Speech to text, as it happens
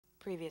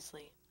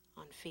Previously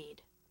on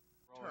Feed.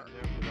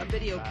 A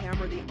video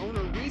camera the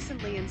owner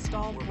recently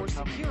installed for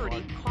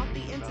security caught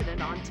the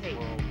incident on tape.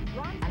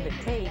 On the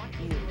tape,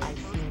 I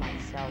see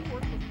myself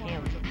and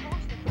him.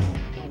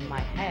 In my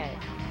head,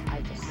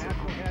 I just see him.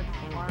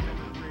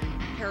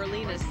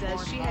 Carolina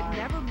says she had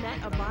never met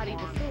a body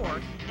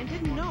before and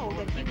didn't know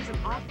that he was an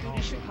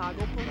off-duty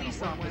Chicago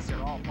police officer.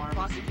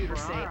 Prosecutors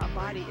say a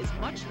body is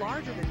much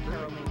larger than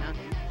Carolina.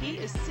 He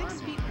is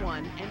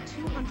 6'1" and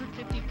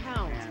 250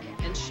 pounds,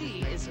 and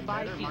she is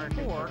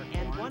 5'4"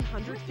 and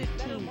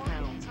 115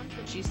 pounds.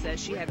 She says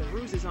she had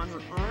bruises on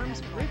her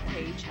arms,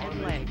 ribcage,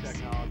 and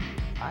legs.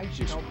 I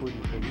just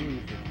couldn't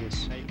believe that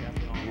this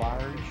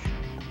large...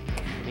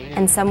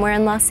 And somewhere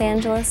in Los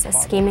Angeles, a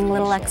scheming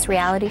little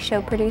ex-reality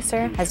show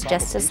producer has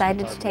just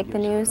decided to take the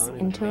news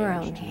into her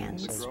own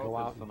hands. The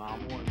growth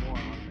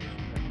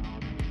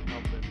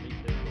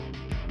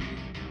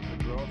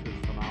is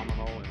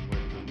phenomenal, and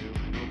with the new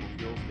renewable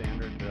fuel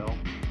standard bill,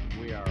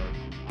 we are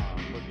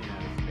looking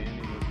at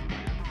expanding this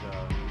plant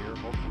here,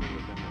 hopefully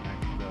within the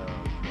next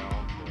 12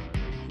 to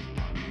 18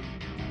 months.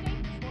 To date,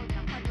 there's more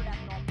than 100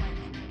 ethanol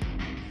plants here in the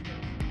United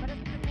States, but as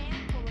the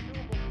demand for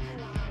renewable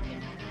fuels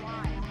continues to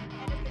rise,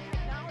 and as the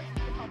technology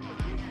to help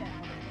produce them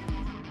continues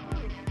to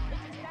improve, it's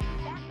expected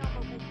that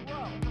number will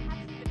grow,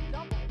 perhaps even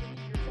double in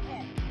the years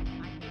ahead.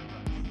 I'm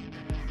Deibert.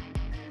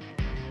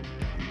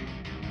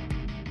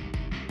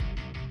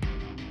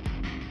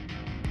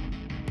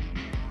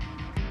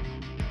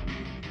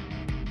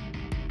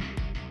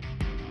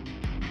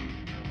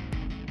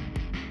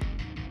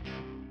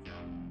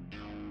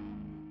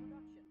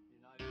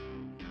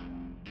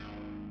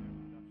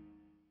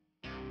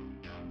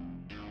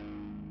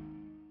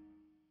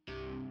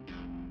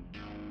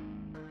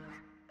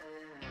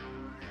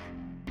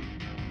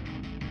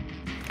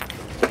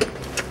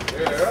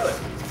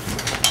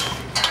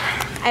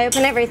 I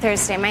open every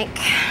Thursday, Mike.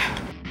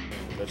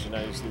 Bet you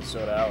now you sleep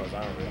soda hours.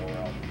 I don't know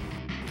well.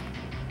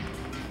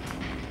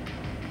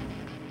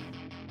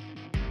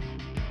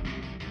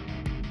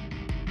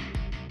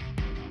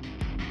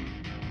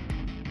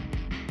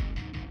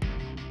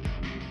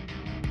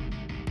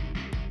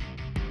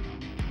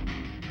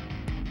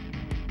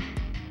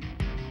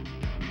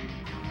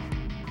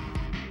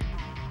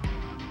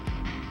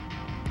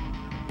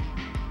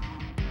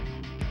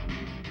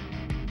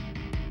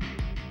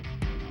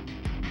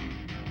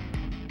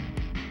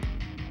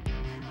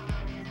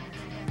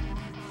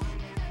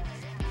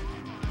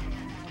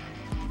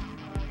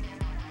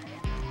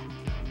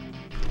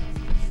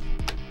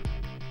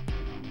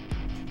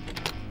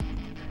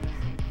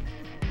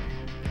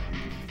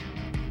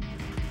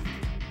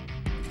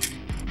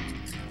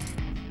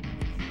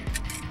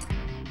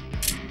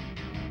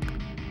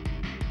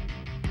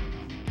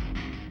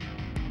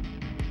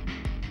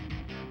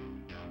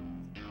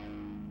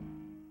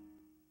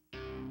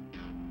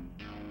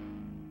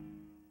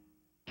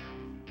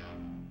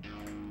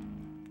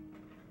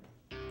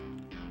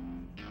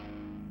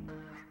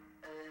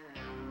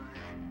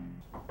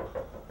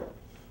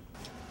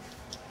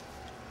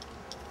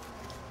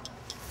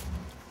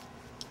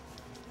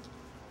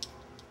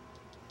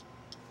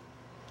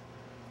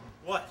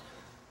 What?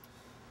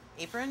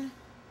 Apron?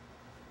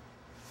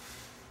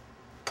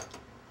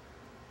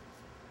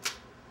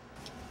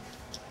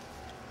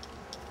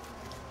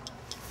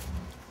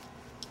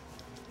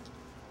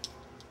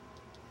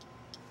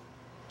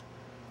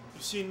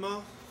 You seen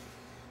Mo?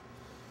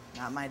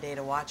 Not my day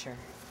to watch her.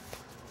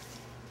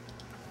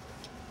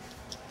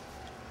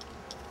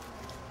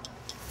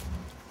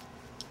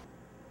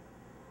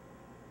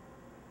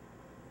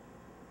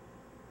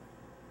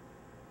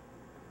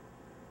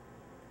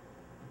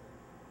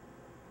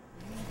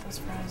 Those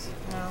fries?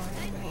 No,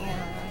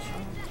 yeah,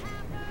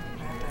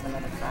 I have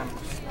another crab.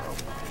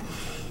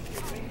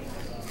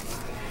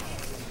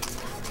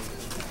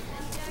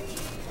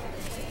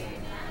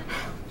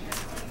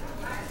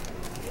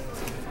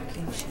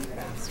 Fucking cheap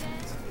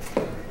bastards.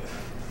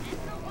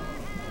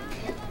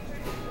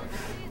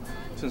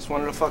 Since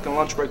when did a fucking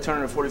lunch break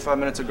turn into 45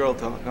 minutes of girl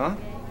talk, huh?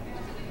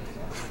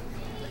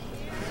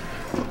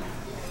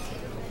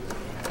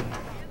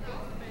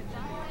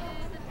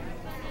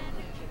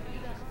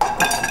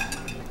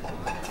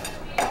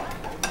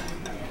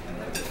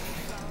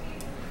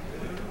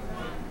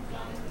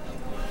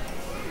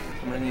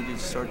 I'm gonna need you to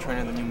start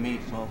training the new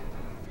meat, Mo.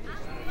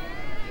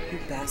 You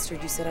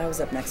bastard, you said I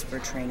was up next for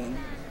training.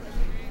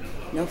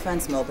 No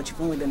offense, Mo, but you've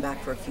only been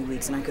back for a few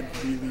weeks and I could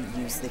really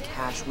use the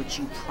cash, which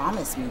you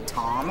promised me,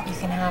 Tom. You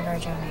can have her,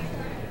 Joey.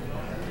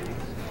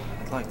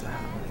 I'd like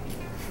that.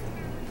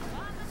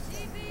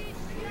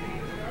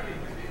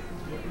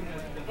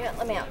 Yeah,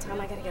 let me out,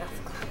 Tom. I gotta get off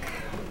the clock.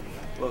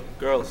 Look,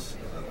 girls,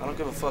 I don't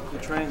give a fuck who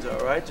trains her,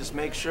 all right? Just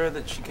make sure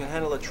that she can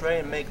handle a tray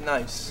and make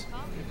nice.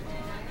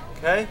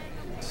 Okay?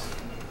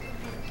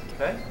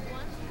 Okay?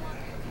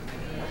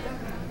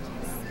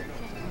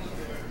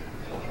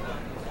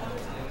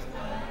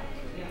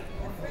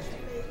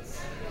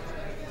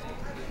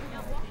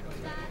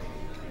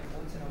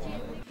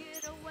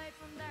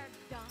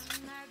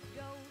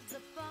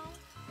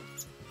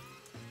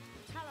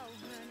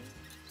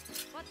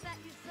 What's that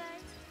you say?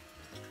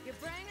 You're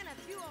bringing a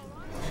few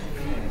along.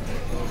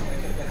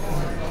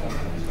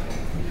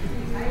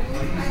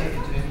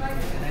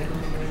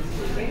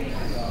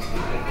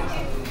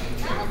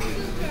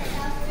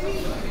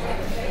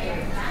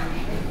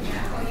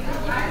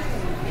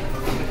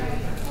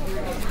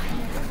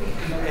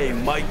 Hey,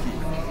 Mikey.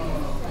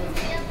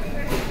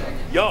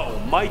 Yo,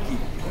 Mikey.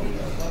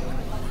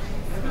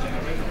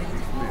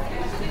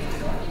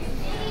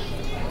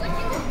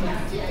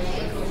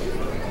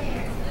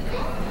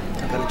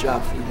 I got a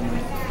job for you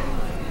tonight.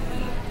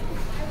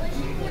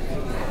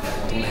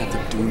 Don't have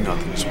to do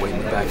nothing, just wait in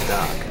the back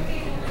dock.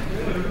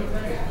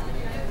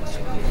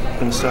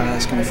 Gonna start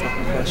asking me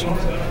fucking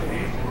questions?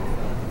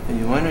 Are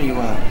you in or you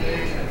out?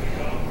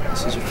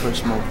 This is your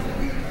first move.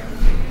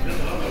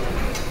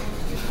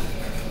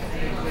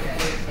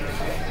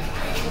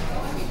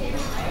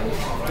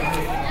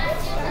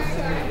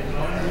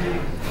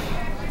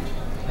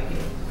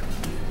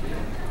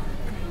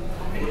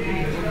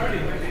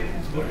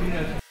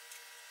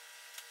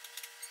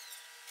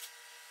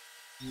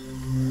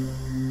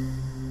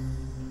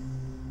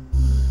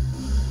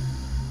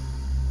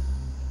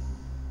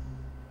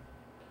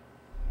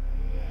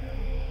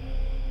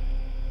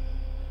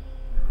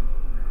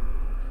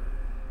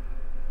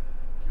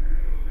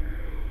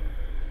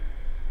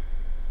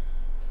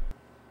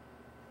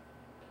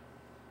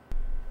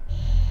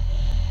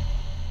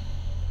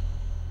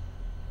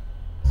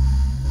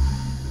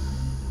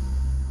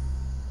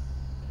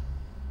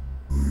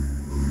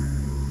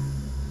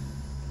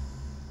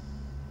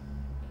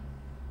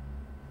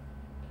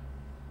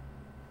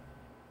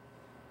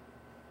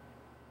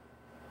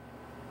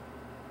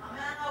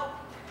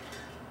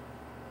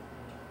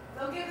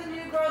 Don't give the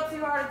new girl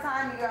too hard a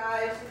time, you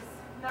guys.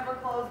 She's never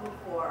closed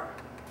before.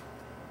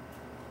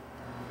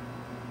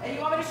 Hey,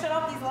 you want me to shut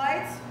off these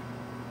lights?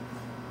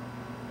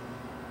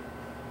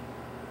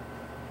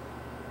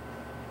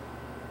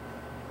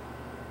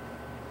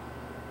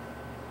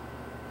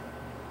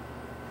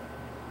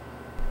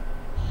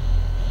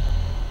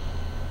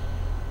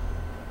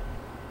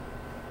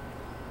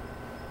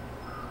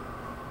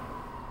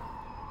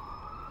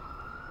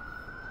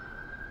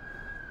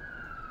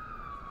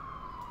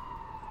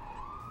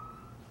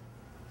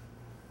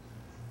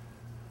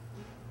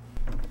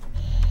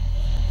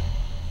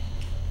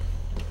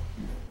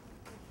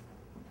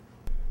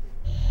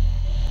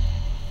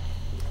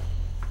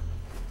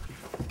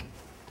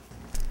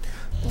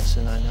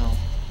 Listen, I know,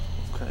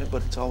 okay?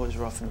 But it's always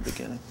rough in the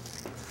beginning.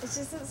 It's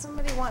just that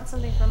somebody wants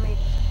something from me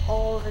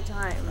all the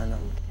time. I know.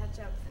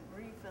 Ketchup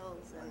and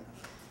refills and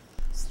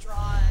straws.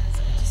 I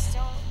just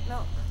don't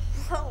know.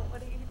 No,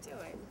 what are you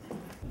doing?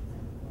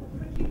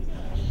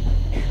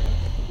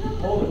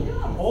 Hold it,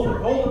 hold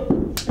it, hold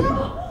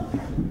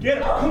it. Get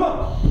it, come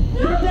on.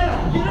 Get it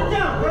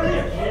down, right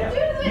here.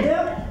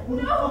 Yeah? Who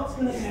the fuck's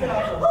gonna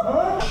stop us,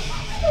 huh?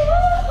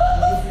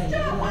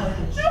 No,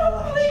 please, stop.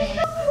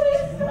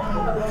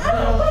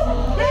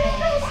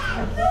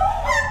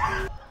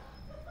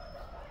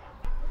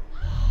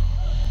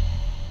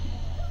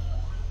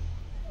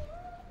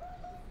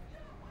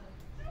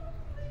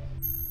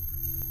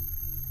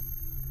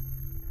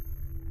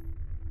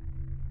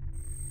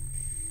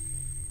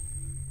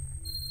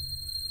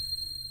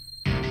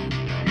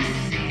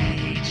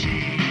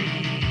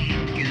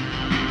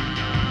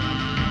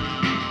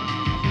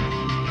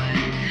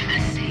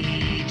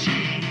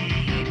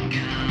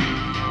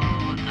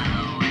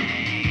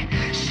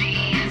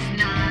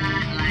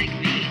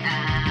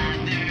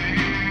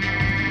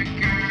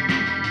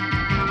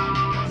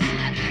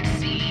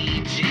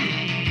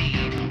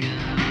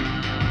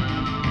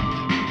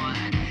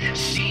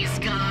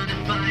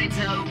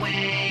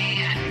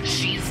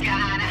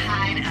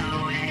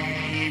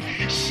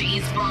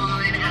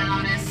 Falling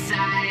out of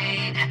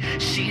sight.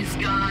 She's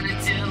gonna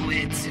do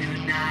it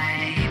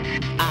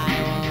tonight.